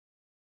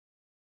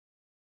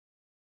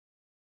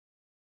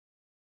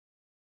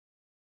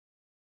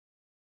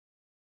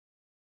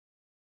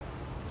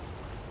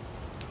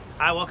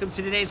Hi, welcome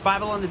to today's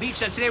Bible on the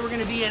Beach. Now, today we're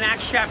going to be in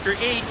Acts chapter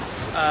 8,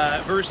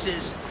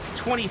 verses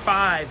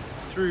 25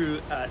 through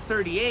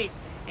 38.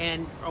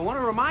 And I want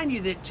to remind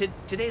you that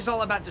today's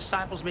all about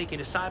disciples making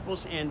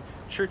disciples and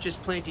churches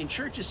planting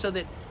churches so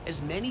that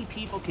as many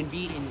people can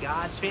be in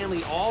God's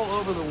family all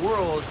over the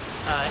world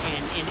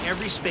and in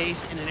every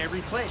space and in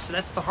every place. So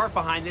that's the heart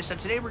behind this. And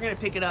today we're going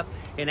to pick it up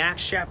in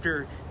Acts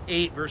chapter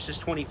 8, verses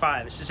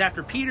 25. It says,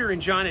 after Peter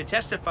and John had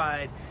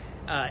testified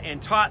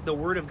and taught the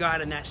word of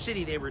God in that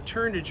city, they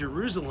returned to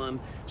Jerusalem,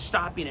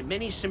 stopping at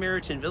many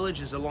Samaritan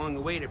villages along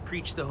the way to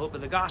preach the hope of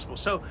the gospel.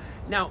 So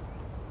now,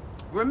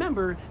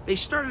 remember, they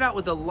started out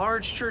with a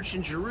large church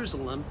in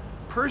Jerusalem.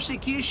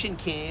 Persecution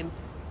came.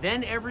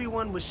 Then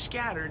everyone was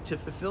scattered to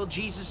fulfill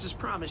Jesus'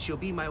 promise. You'll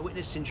be my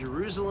witness in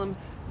Jerusalem,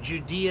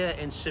 Judea,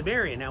 and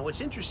Samaria. Now, what's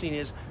interesting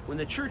is when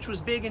the church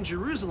was big in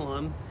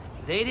Jerusalem,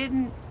 they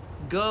didn't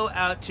go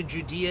out to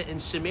Judea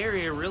and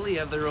Samaria really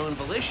of their own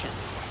volition.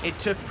 It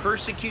took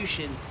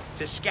persecution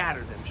to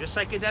scatter them. Just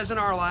like it does in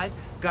our life,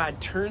 God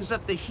turns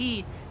up the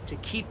heat to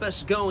keep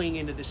us going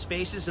into the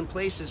spaces and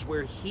places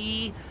where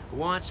He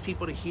wants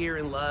people to hear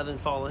and love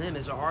and follow Him.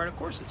 Is it hard? Of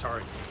course it's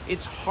hard.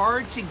 It's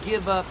hard to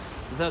give up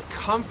the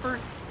comfort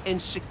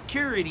and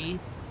security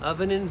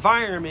of an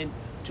environment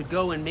to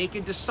go and make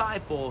a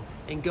disciple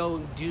and go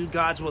do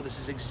God's will. This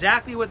is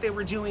exactly what they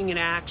were doing in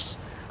Acts.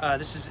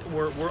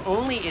 We're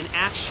only in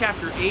Acts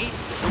chapter 8,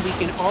 and we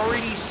can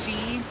already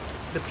see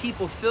the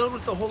people filled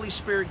with the Holy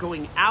Spirit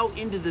going out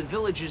into the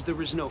villages. There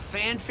was no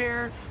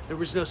fanfare. There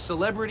was no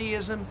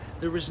celebrityism.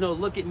 There was no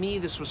look at me.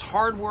 This was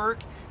hard work.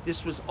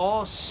 This was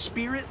all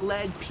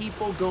Spirit-led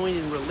people going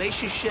in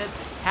relationship,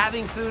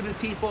 having food with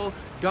people,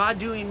 God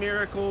doing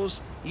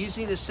miracles,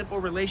 using the simple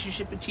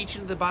relationship and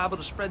teaching of the Bible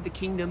to spread the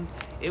kingdom.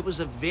 It was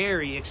a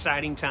very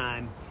exciting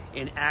time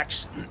in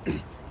Acts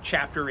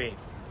chapter 8.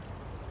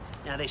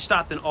 Now, they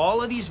stopped in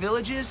all of these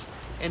villages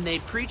and they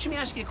preached. Let me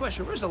ask you a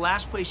question. Where was the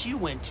last place you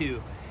went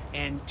to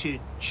and to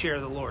share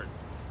the Lord?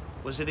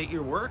 Was it at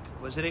your work?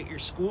 Was it at your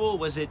school?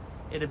 Was it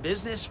at a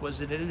business?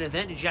 Was it at an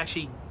event? Did you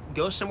actually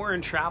go somewhere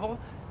and travel?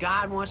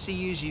 God wants to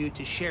use you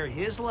to share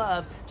His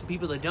love to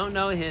people that don't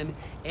know Him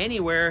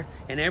anywhere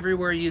and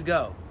everywhere you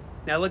go.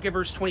 Now look at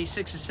verse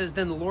 26. It says,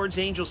 then the Lord's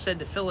angel said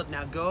to Philip,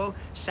 now go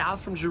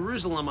south from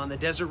Jerusalem on the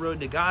desert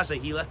road to Gaza.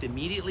 He left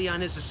immediately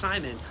on his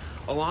assignment.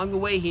 Along the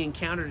way, he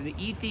encountered an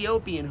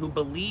Ethiopian who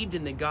believed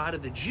in the God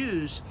of the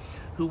Jews,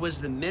 who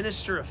was the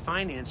minister of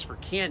finance for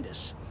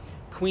Candace,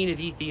 Queen of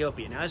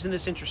Ethiopia. Now, isn't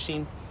this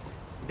interesting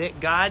that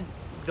God,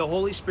 the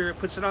Holy Spirit,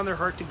 puts it on their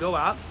heart to go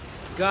out?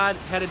 God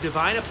had a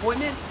divine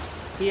appointment.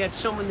 He had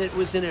someone that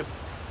was in a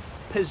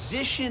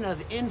position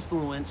of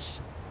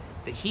influence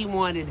that He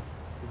wanted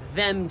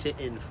them to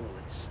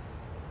influence.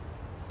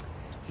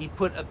 He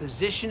put a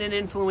position of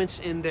influence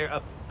in their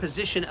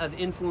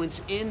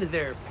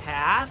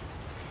path,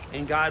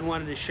 and God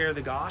wanted to share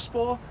the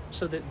gospel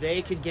so that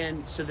they could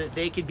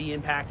be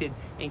impacted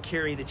and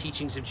carry the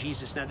teachings of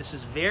Jesus. Now, this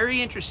is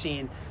very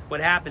interesting what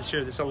happens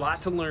here. There's a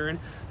lot to learn.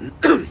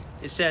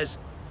 It says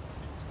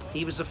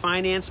he was a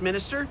finance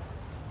minister.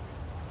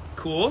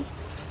 Cool.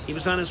 He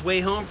was on his way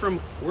home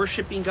from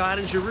worshiping God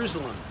in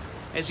Jerusalem.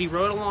 As he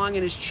rode along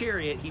in his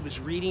chariot, he was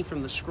reading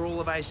from the scroll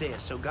of Isaiah.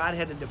 So God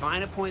had a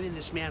divine appointment.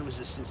 This man was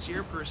a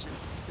sincere person.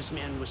 This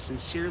man was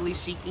sincerely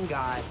seeking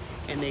God.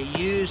 And they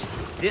used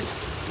this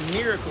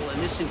miracle and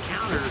this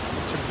encounter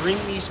to bring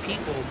these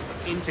people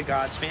into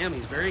God's family.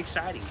 It's very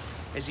exciting.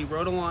 As he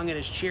rode along in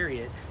his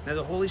chariot, now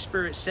the Holy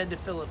Spirit said to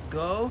Philip,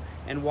 go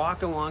and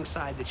walk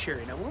alongside the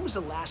chariot. Now, when was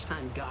the last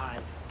time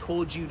God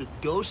told you to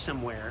go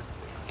somewhere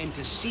and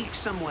to seek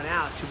someone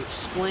out to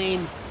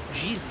explain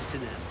Jesus to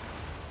them?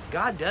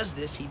 God does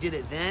this. He did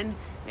it then,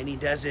 and He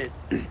does it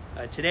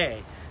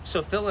today.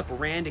 So Philip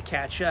ran to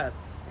catch up.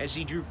 As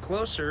he drew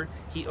closer,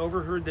 he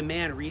overheard the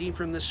man reading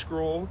from the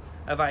scroll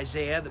of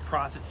Isaiah, the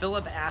prophet.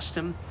 Philip asked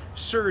him,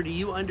 sir, do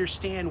you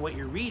understand what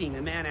you're reading?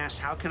 The man asked,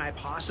 how can I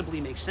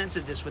possibly make sense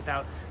of this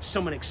without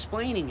someone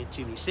explaining it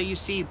to me? So you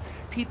see,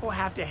 people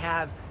have to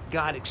have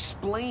God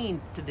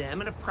explained to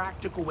them in a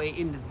practical way,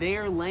 in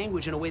their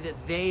language, in a way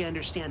that they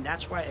understand.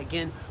 That's why,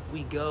 again,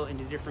 we go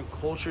into different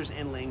cultures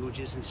and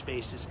languages and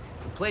spaces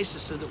and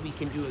places so that we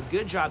can do a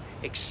good job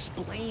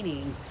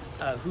explaining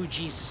who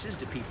Jesus is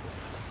to people.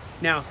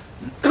 Now,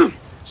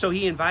 so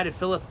he invited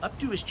Philip up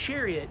to his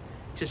chariot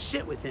to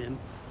sit with him.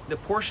 The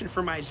portion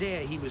from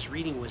Isaiah he was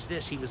reading was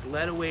this: he was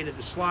led away to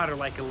the slaughter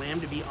like a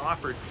lamb to be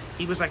offered.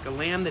 He was like a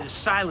lamb that is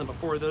silent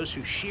before those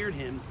who sheared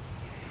him.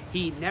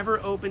 He never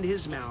opened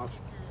his mouth.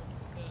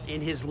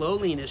 In his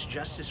lowliness,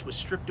 justice was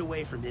stripped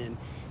away from him,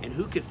 and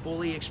who could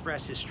fully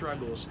express his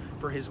struggles,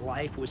 for his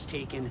life was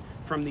taken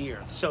from the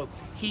earth. So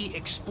he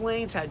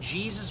explains how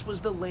Jesus was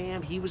the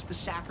lamb. He was the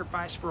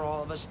sacrifice for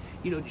all of us.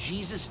 You know,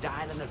 Jesus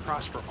died on the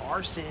cross for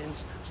our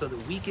sins so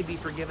that we could be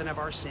forgiven of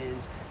our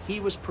sins. He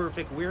was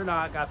perfect. We're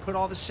not. God put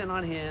all the sin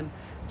on Him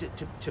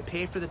to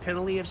pay for the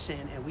penalty of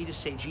sin, and we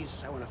just say,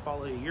 Jesus, I want to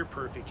follow you. You're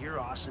perfect. You're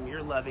awesome.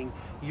 You're loving.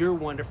 You're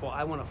wonderful.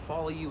 I want to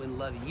follow you and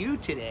love you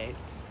today.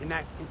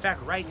 In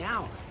fact, right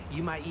now,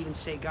 you might even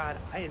say, God,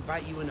 I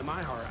invite you into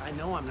my heart. I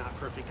know I'm not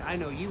perfect. I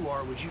know you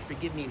are. Would you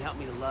forgive me and help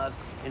me to love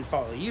and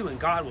follow you? And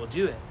God will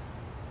do it.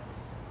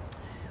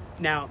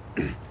 Now,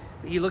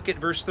 you look at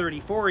verse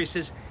 34, he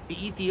says,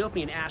 the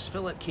Ethiopian asked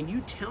Philip, can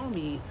you tell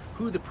me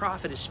who the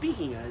prophet is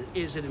speaking of?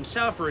 Is it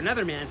himself or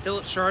another man?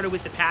 Philip started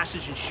with the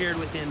passage and shared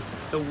with him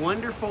the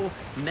wonderful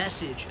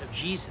message of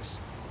Jesus.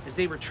 As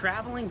they were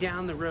traveling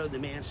down the road, the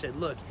man said,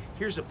 look,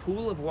 here's a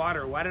pool of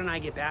water. Why don't I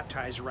get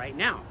baptized right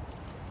now?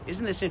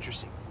 Isn't this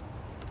interesting?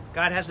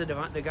 God has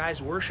the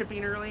guys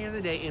worshiping earlier in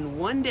the day. In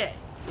one day,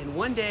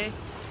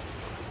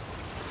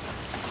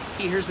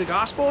 he hears the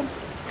gospel,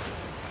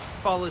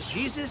 follows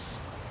Jesus,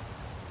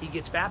 he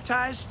gets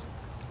baptized.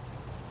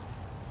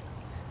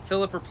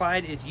 Philip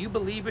replied, if you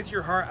believe with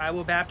your heart, I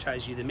will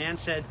baptize you. The man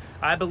said,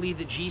 I believe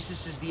that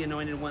Jesus is the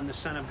anointed one, the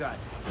Son of God.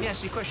 Let me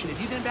ask you a question. Have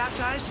you been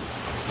baptized?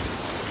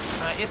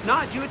 If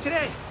not, do it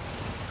today.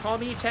 Call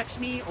me, text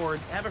me, or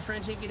have a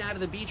friend take you down to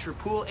the beach or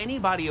pool, any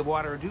body of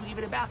water, or do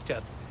even a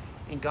bathtub.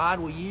 And God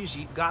will use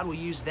you. God will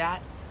use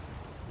that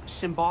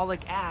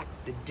symbolic act,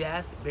 the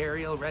death,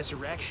 burial,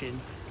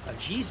 resurrection of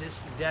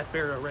Jesus, death,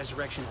 burial,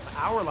 resurrection of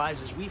our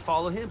lives as we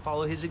follow him,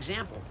 follow his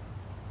example.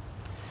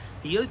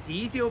 The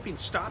Ethiopian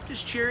stopped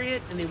his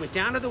chariot and they went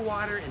down to the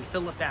water and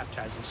Philip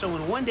baptized him. So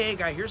in one day, a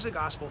guy hears the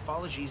gospel,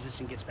 follows Jesus,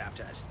 and gets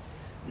baptized.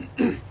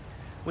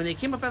 When they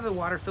came up out of the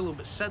water, Philip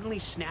was suddenly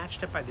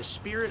snatched up by the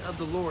Spirit of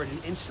the Lord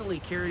and instantly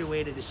carried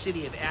away to the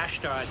city of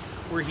Ashdod,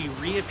 where he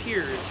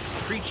reappeared,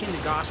 preaching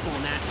the gospel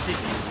in that city.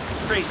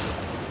 Crazy.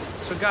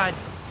 So God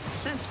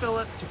sends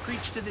Philip to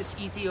preach to this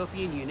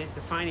Ethiopian eunuch,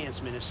 the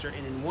finance minister,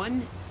 and in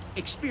one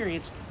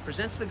experience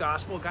presents the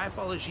gospel. A guy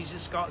follows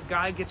Jesus,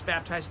 guy gets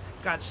baptized,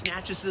 God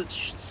snatches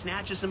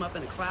him up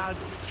in a cloud,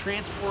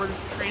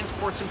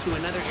 transports him to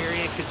another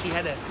area because he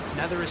had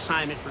another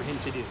assignment for him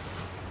to do.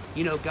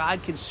 You know,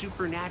 God can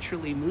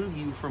supernaturally move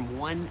you from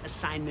one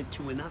assignment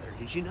to another.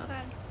 Did you know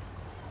that?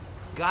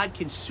 God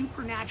can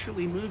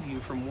supernaturally move you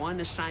from one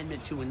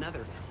assignment to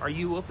another. Are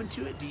you open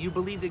to it? Do you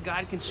believe that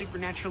God can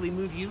supernaturally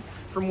move you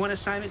from one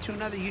assignment to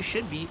another? You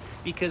should be,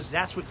 because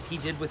that's what he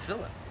did with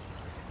Philip.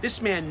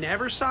 This man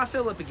never saw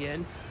Philip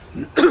again.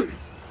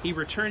 He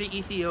returned to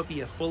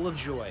Ethiopia full of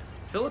joy.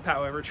 Philip,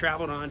 however,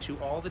 traveled on to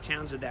all the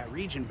towns of that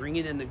region,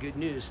 bringing in the good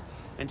news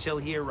until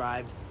he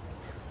arrived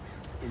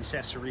in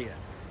Caesarea.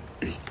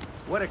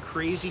 What a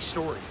crazy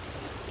story.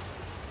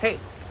 Hey,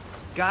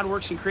 God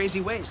works in crazy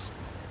ways.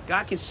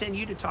 God can send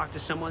you to talk to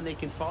someone, they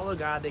can follow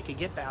God, they can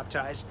get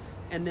baptized,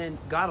 and then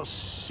God will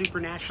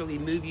supernaturally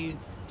move you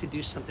to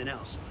do something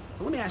else.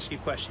 But let me ask you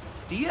a question.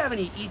 Do you have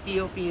any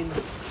Ethiopian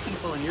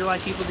people in your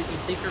life, people that you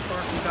think are far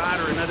from God,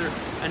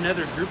 or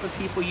another group of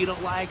people you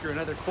don't like, or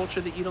another culture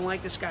that you don't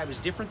like? This guy was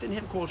different than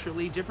him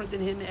culturally, different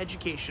than him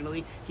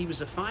educationally. He was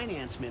a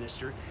finance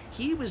minister.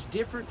 He was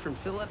different from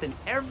Philip in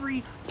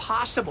every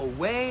possible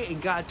way,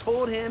 and God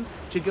told him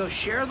to go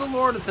share the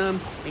Lord with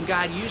them, and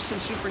God used him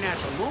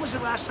supernaturally. When was the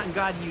last time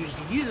God used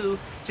you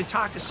to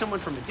talk to someone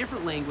from a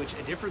different language,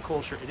 a different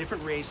culture, a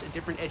different race, a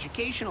different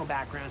educational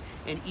background,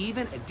 and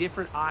even a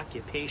different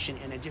occupation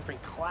and a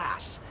different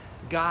class?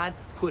 God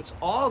puts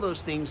all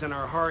those things in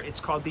our heart. It's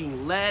called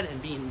being led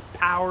and being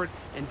empowered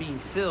and being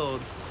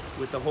filled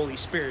with the Holy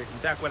Spirit. In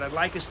fact, what I'd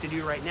like us to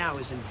do right now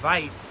is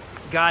invite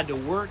God to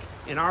work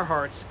in our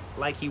hearts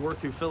like he worked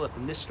through Philip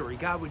in this story.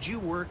 God, would you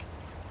work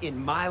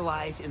in my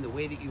life in the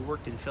way that you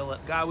worked in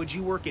Philip? God, would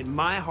you work in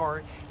my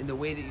heart in the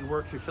way that you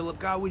worked through Philip?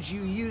 God, would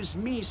you use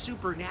me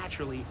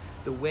supernaturally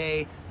the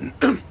way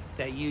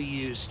that you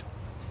used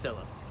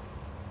Philip?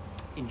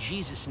 In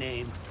Jesus'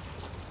 name,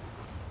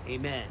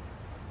 amen.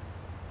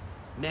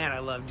 Man, I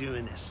love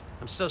doing this.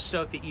 I'm so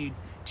stoked that you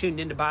tuned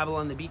into Bible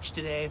on the Beach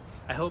today.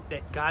 I hope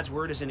that God's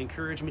word is an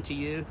encouragement to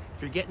you.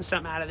 If you're getting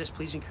something out of this,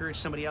 please encourage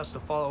somebody else to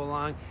follow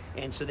along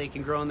and so they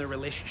can grow in their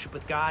relationship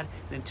with God.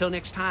 And until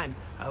next time,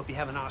 I hope you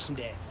have an awesome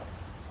day.